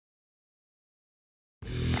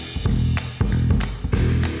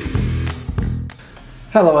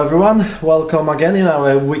Hello everyone, welcome again in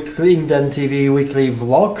our weekly Inkden TV weekly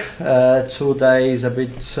vlog. Today is a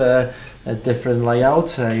bit a different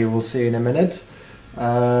layout, you will see in a minute.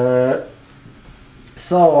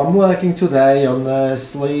 So I'm working today on a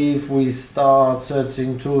sleeve we started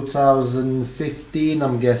in 2015,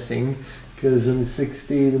 I'm guessing, because in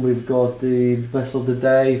 16 we've got the best of the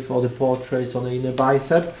day for the portraits on the inner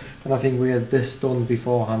bicep, and I think we had this done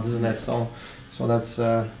beforehand, isn't it? So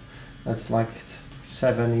that's like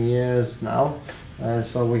 7 years now.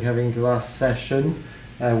 So we're having last session,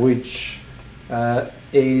 which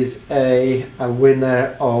is a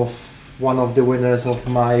winner of one of the winners of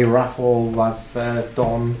my raffle I've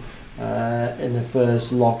done in the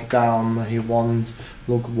first lockdown. He won,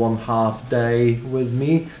 look, 1 half day with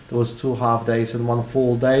me. There was 2 half days and 1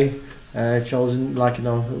 full day chosen, like, you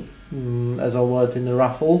know, as I worked in the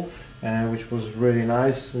raffle, which was really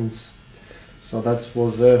nice. And so that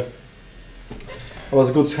was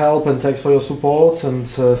good help, and thanks for your support. And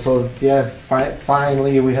so yeah,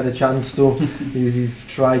 finally we had a chance to we've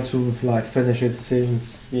tried to like finish it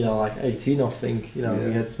since, you know, like 18, I think, you know.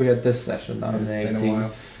 Yeah. we had this session now in 18,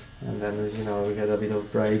 and then, you know, we had a bit of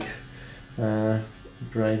break you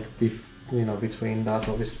know, between that,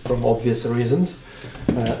 obviously, from obvious reasons.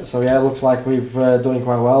 So yeah, it looks like we've doing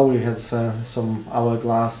quite well. We had some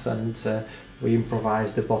hourglass, and we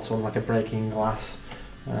improvised the bottom like a breaking glass.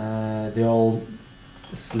 The old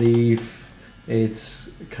sleeve, it's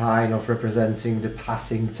kind of representing the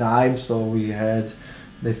passing time, so we had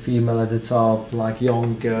the female at the top, like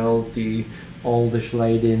young girl, the oldish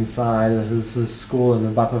lady inside, the skull and the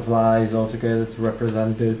butterflies all together to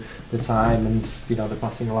represent the time and, you know, the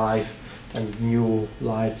passing life and new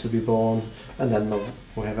life to be born. And then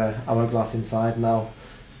we have a hourglass inside now,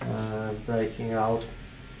 breaking out.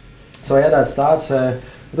 So yeah, that starts. I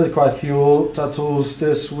did quite a few tattoos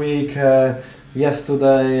this week.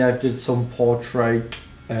 Yesterday I did some portrait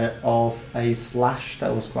of a slash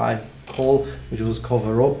that was quite cool, which was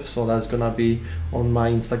cover up, so that's gonna be on my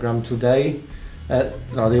Instagram today.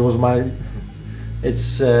 No, it was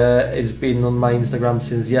it's been on my Instagram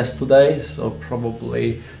since yesterday, so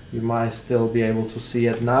probably you might still be able to see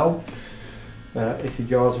it now if you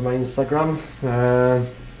go to my Instagram.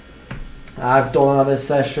 I've done another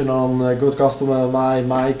session on a good customer of mine,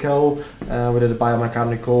 Michael. We did the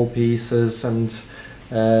biomechanical pieces, and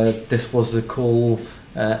this was a cool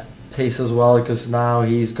piece as well, because now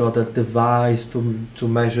he's got a device to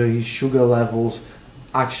measure his sugar levels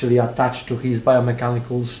actually attached to his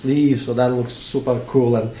biomechanical sleeve, so that looks super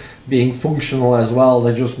cool, and being functional as well,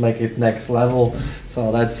 they just make it next level.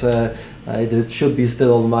 So that's it should be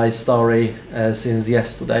still on my story since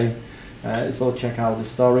yesterday, so check out the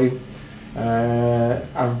story.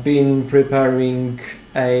 I've been preparing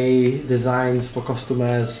designs for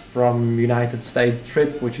customers from United States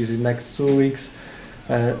trip, which is in next 2 weeks.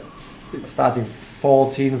 It's starting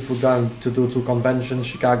 14th, we're going to do 2 conventions,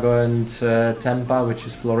 Chicago and Tampa, which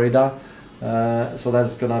is Florida. So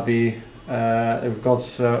that's gonna be, we've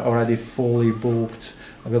got already fully booked.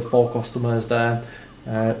 I've got 4 customers there.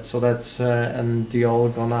 So that's, and they all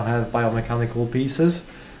gonna have biomechanical pieces.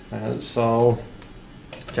 So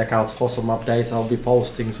check out for some updates. I'll be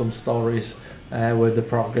posting some stories with the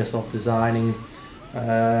progress of designing.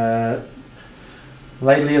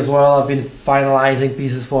 Lately as well, I've been finalizing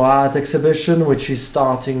pieces for art exhibition, which is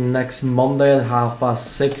starting next Monday at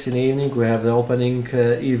 6:30 in the evening. We have the opening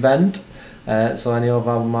event, so any of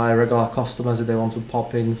my regular customers, if they want to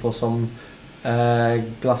pop in for some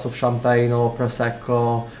glass of champagne or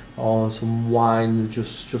prosecco or some wine,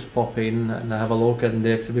 just pop in and have a look. And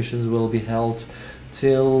the exhibitions will be held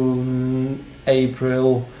till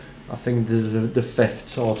April, I think this is the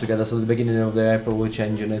 5th altogether, so the beginning of the April we're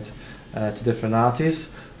changing it to different artists.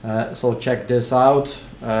 So check this out.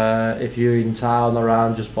 If you're in town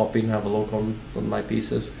around, just pop in and have a look on my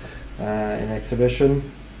pieces in exhibition.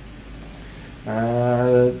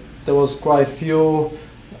 There was quite a few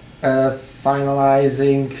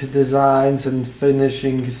finalizing designs and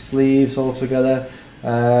finishing sleeves altogether.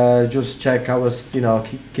 Just check our, you know,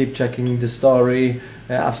 keep checking the story.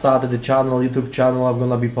 I've started the channel, YouTube channel. I'm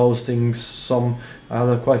gonna be posting some. I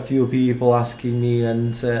have quite a few people asking me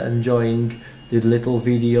and enjoying the little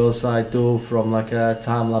videos I do from like a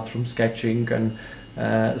time lapse from sketching, and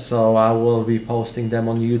so I will be posting them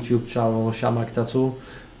on YouTube channel Shamack Tattoo.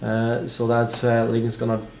 So that's link is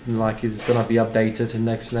gonna, like, it's gonna be updated in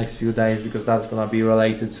next few days, because that's gonna be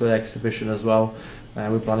related to the exhibition as well.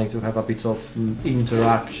 We're planning to have a bit of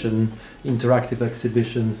interactive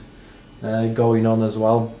exhibition going on as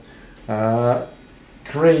well.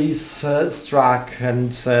 Crease, Strack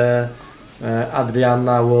and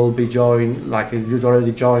Adriana will be you'd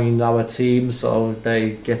already joined our team, so they're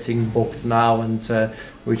getting booked now, and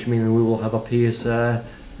which means we will have a piece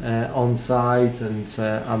on site, and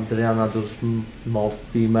Adriana does more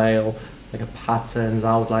female, like a patterns,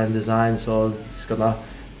 outline design, so it's gonna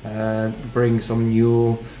bring some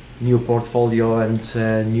new portfolio and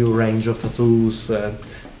new range of tattoos,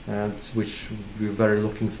 which we're very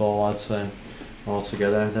looking forward all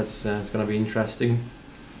together. That's it's gonna be interesting.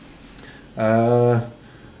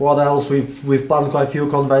 What else? We've planned quite a few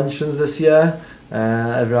conventions this year.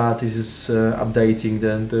 Every artist is updating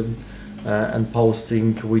and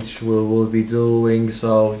posting which we will be doing.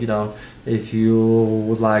 So if you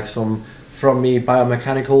would like some from me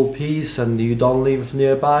biomechanical piece and you don't live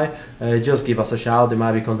nearby, just give us a shout. There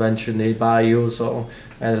might be a convention nearby you, so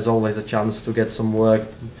there's always a chance to get some work.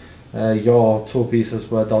 Your 2 pieces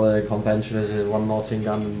were done at a convention, one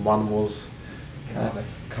Nottingham and one was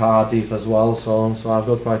Cardiff as well. So I've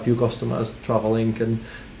got quite a few customers travelling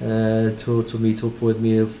and to meet up with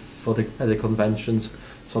me at the conventions.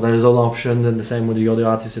 So there is an option, and the same with the other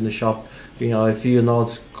artists in the shop. If you're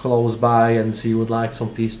not close by and you would like some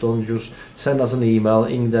piece done, just send us an email,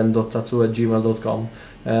 inkden.tattoo@gmail.com.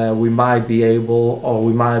 We might be able, or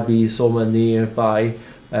we might be somewhere nearby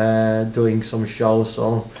doing some shows,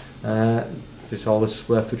 so it's always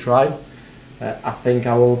worth to try. I think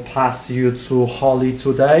I will pass you to Holly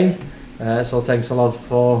today. So thanks a lot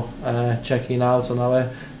for checking out on our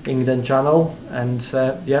Inkden channel, and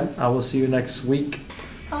yeah, I will see you next week.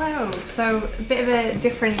 Hello, so a bit of a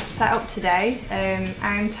different setup today.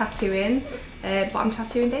 I'm tattooing, but I'm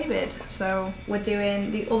tattooing David. So we're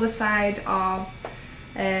doing the other side of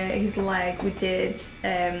his leg. We did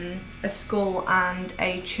a skull and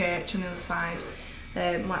a church on the other side,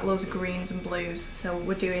 like loads of greens and blues. So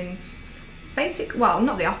we're doing well,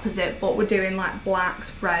 not the opposite, but we're doing like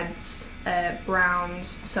blacks, reds,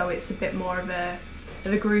 browns. So it's a bit more of a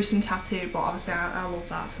gruesome tattoo, but obviously I love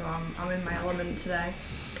that, so I'm in my element today.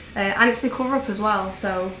 And it's the cover up as well,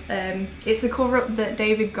 so it's the cover up that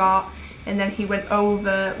David got, and then he went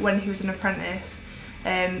over when he was an apprentice,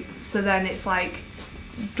 so then it's like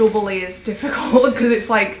doubly as difficult because it's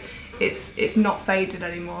like it's not faded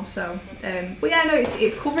anymore. So but yeah, no,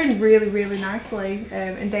 it's covering really nicely,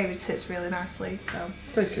 and David sits really nicely, so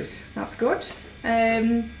thank you, that's good.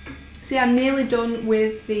 So yeah, I'm nearly done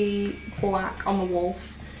with the black on the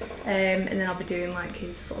wolf, and then I'll be doing like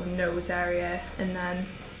his sort of nose area, and then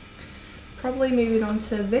probably moving on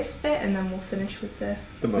to this bit, and then we'll finish with the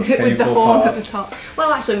most with the horn part at the top.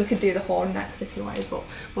 Well, actually, we could do the horn next if you wanted, but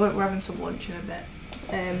we're having some lunch in a bit.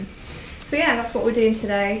 So yeah, that's what we're doing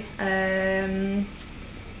today.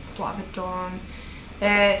 What have I done?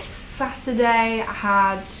 Saturday I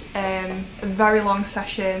had a very long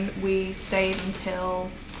session. We stayed until,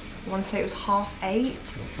 I want to say it was 8:30.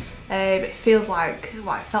 It feels like,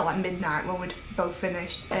 well, it felt like midnight when we'd both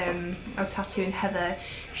finished. I was tattooing Heather.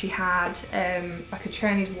 She had like a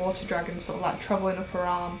Chinese water dragon sort of like travelling up her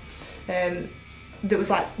arm that was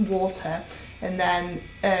like water, and then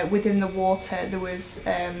within the water there was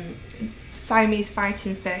Siamese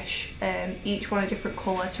fighting fish, each one a different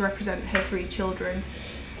colour to represent her 3 children.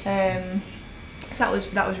 So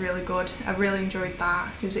that was really good. I really enjoyed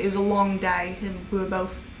that. It was a long day and we were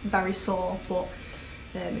both very sore, but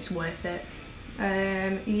it's worth it.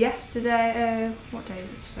 Yesterday, what day is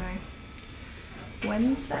it today?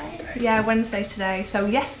 Wednesday? Yeah, Wednesday today. So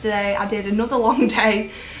yesterday I did another long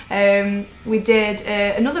day. We did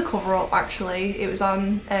another cover up actually. It was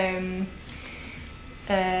on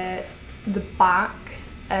the back,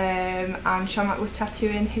 and Shamack was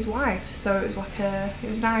tattooing his wife, so it was like it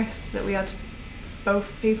was nice that we had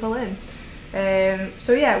both people in.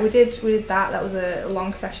 So yeah, we did that. That was a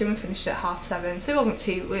long session. We finished at 7:30, so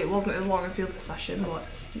it wasn't as long as the other session, but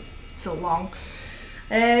still long.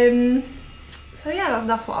 So yeah,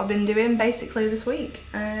 that's what I've been doing basically this week,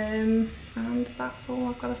 and that's all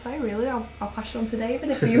I've got to say really. I'll pass it on to David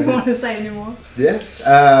if you want to say any more. Yeah,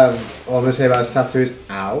 all I'm going to say about this tattoo is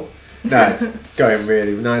ow. No, it's going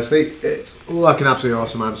really nicely. It's looking absolutely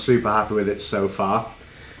awesome. I'm super happy with it so far.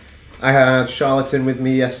 I had Charlotte in with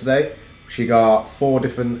me yesterday. She got 4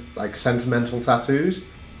 different like sentimental tattoos.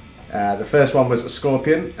 The first one was a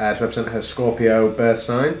scorpion to represent her Scorpio birth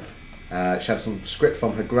sign. She had some script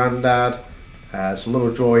from her granddad, some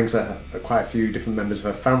little drawings that quite a few different members of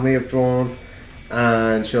her family have drawn,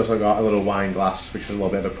 and she also got a little wine glass, which was a little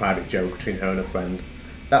bit of a private joke between her and a friend.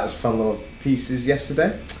 That was fun little pieces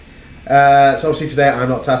yesterday. So obviously today I'm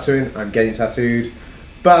not tattooing, I'm getting tattooed,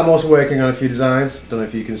 but I'm also working on a few designs. Don't know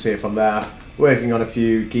if you can see it from there. Working on a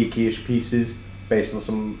few geeky-ish pieces based on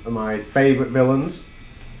some of my favourite villains.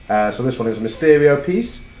 So this one is a Mysterio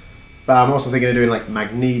piece, but I'm also thinking of doing like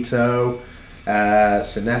Magneto,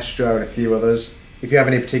 Sinestro and a few others. If you have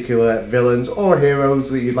any particular villains or heroes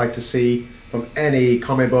that you'd like to see from any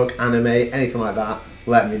comic book, anime, anything like that,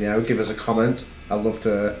 let me know, give us a comment. I'd love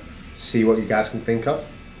to see what you guys can think of.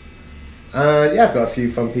 And yeah, I've got a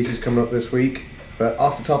few fun pieces coming up this week, but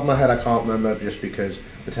off the top of my head I can't remember just because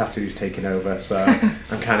the tattoo's taking over, so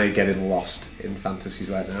I'm kind of getting lost in fantasies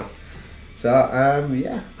right now. So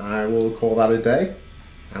yeah, I will call that a day,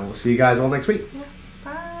 and we'll see you guys all next week.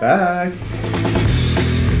 Bye. Bye.